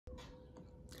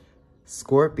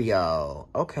Scorpio.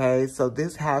 Okay, so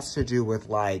this has to do with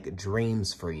like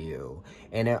dreams for you.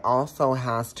 And it also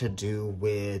has to do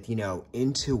with, you know,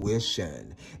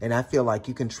 intuition. And I feel like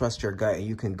you can trust your gut and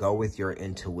you can go with your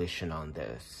intuition on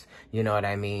this. You know what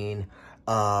I mean?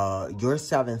 Your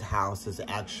 7th house is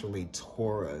actually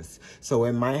Taurus. So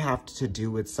it might have to do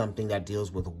with something that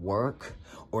deals with work,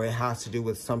 or it has to do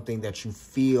with something that you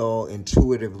feel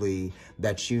intuitively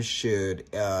that you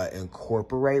should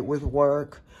incorporate with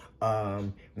work.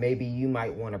 Maybe you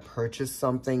might want to purchase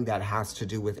something that has to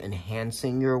do with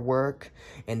enhancing your work.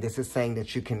 And this is saying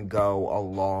that you can go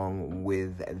along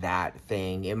with that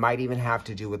thing. It might even have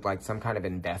to do with like some kind of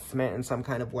investment in some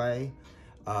kind of way.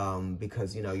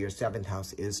 Because, you know, your 7th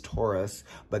house is Taurus,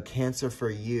 but Cancer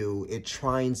for you, it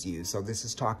trines you. So this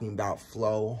is talking about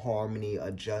flow, harmony,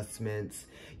 adjustments,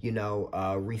 you know,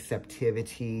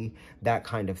 receptivity, that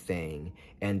kind of thing,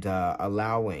 and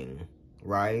allowing,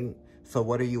 right? So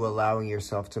what are you allowing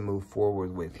yourself to move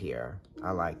forward with here?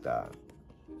 I like that.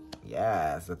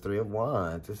 Yes, the 3 of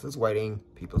Wands. This is waiting.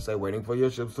 People say waiting for your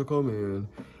ships to come in.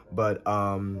 But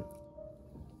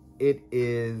it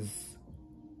is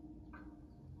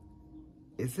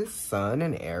this Sun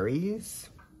in Aries?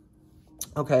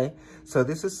 Okay, so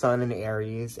this is Sun in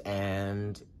Aries,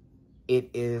 and it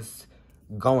is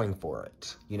going for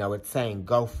it. You know, it's saying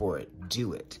go for it,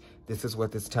 do it. This is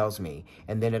what this tells me.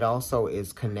 And then it also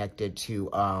is connected to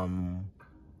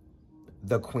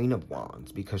the Queen of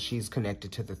Wands, because she's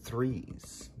connected to the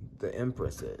 3s, the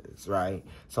Empresses, right?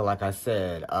 So like I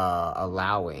said,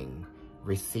 allowing,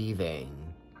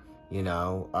 receiving, you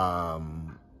know,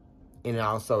 and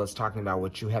also it's talking about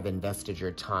what you have invested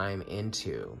your time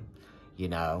into, you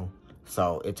know?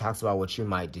 So it talks about what you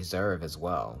might deserve as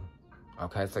well.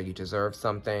 Okay, so you deserve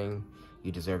something.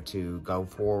 You deserve to go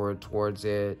forward towards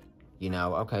it. You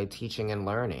know, okay, teaching and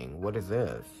learning. What is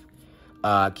this?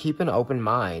 Keep an open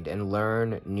mind and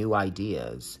learn new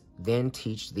ideas. Then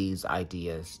teach these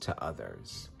ideas to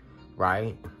others,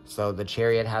 right? So the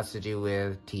Chariot has to do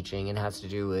with teaching. It has to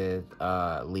do with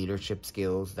leadership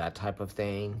skills, that type of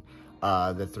thing.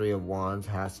 The 3 of Wands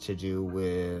has to do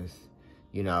with,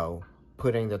 you know,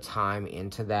 putting the time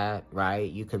into that,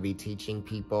 right? You could be teaching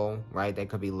people, right? They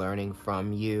could be learning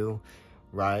from you,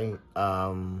 right?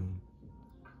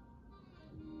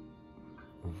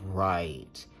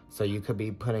 Right. So you could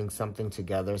be putting something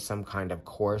together, some kind of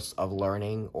course of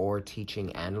learning or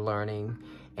teaching and learning,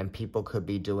 and people could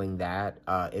be doing that.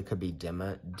 It could be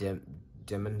demonstrative.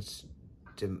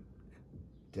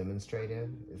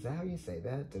 Is that how you say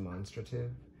that?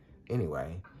 Demonstrative?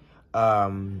 Anyway.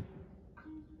 And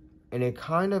it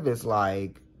kind of is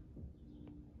like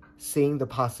seeing the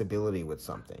possibility with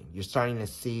something. You're starting to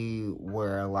see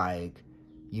where like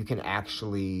you can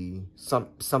actually,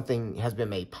 something has been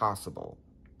made possible,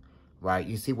 right?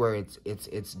 You see where it's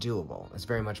doable. It's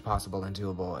very much possible and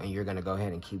doable, and you're going to go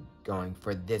ahead and keep going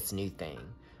for this new thing,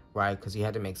 right? Because you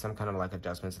had to make some kind of like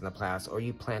adjustments in the past, or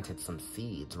you planted some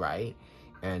seeds, right?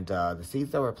 And the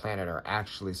seeds that were planted are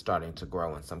actually starting to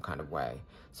grow in some kind of way.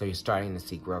 So you're starting to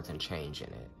see growth and change in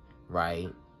it,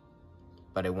 right?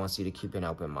 But it wants you to keep an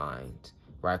open mind,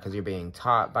 right? Because you're being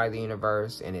taught by the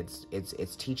universe, and it's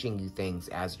teaching you things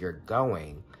as you're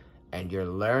going, and you're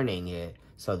learning it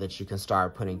so that you can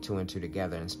start putting 2 and 2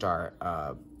 together and start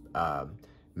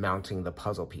mounting the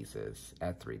puzzle pieces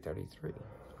at 3:33.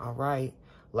 All right.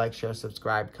 Like, share,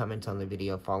 subscribe, comment on the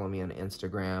video, follow me on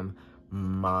Instagram.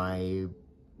 My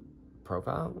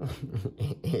profile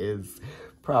is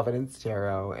Providence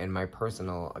Tarot, and my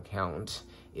personal account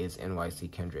is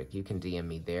NYC Kendrick. You can DM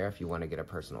me there if you want to get a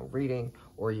personal reading,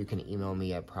 or you can email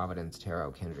me at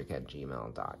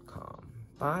providencetarotkendrick@gmail.com.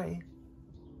 Bye.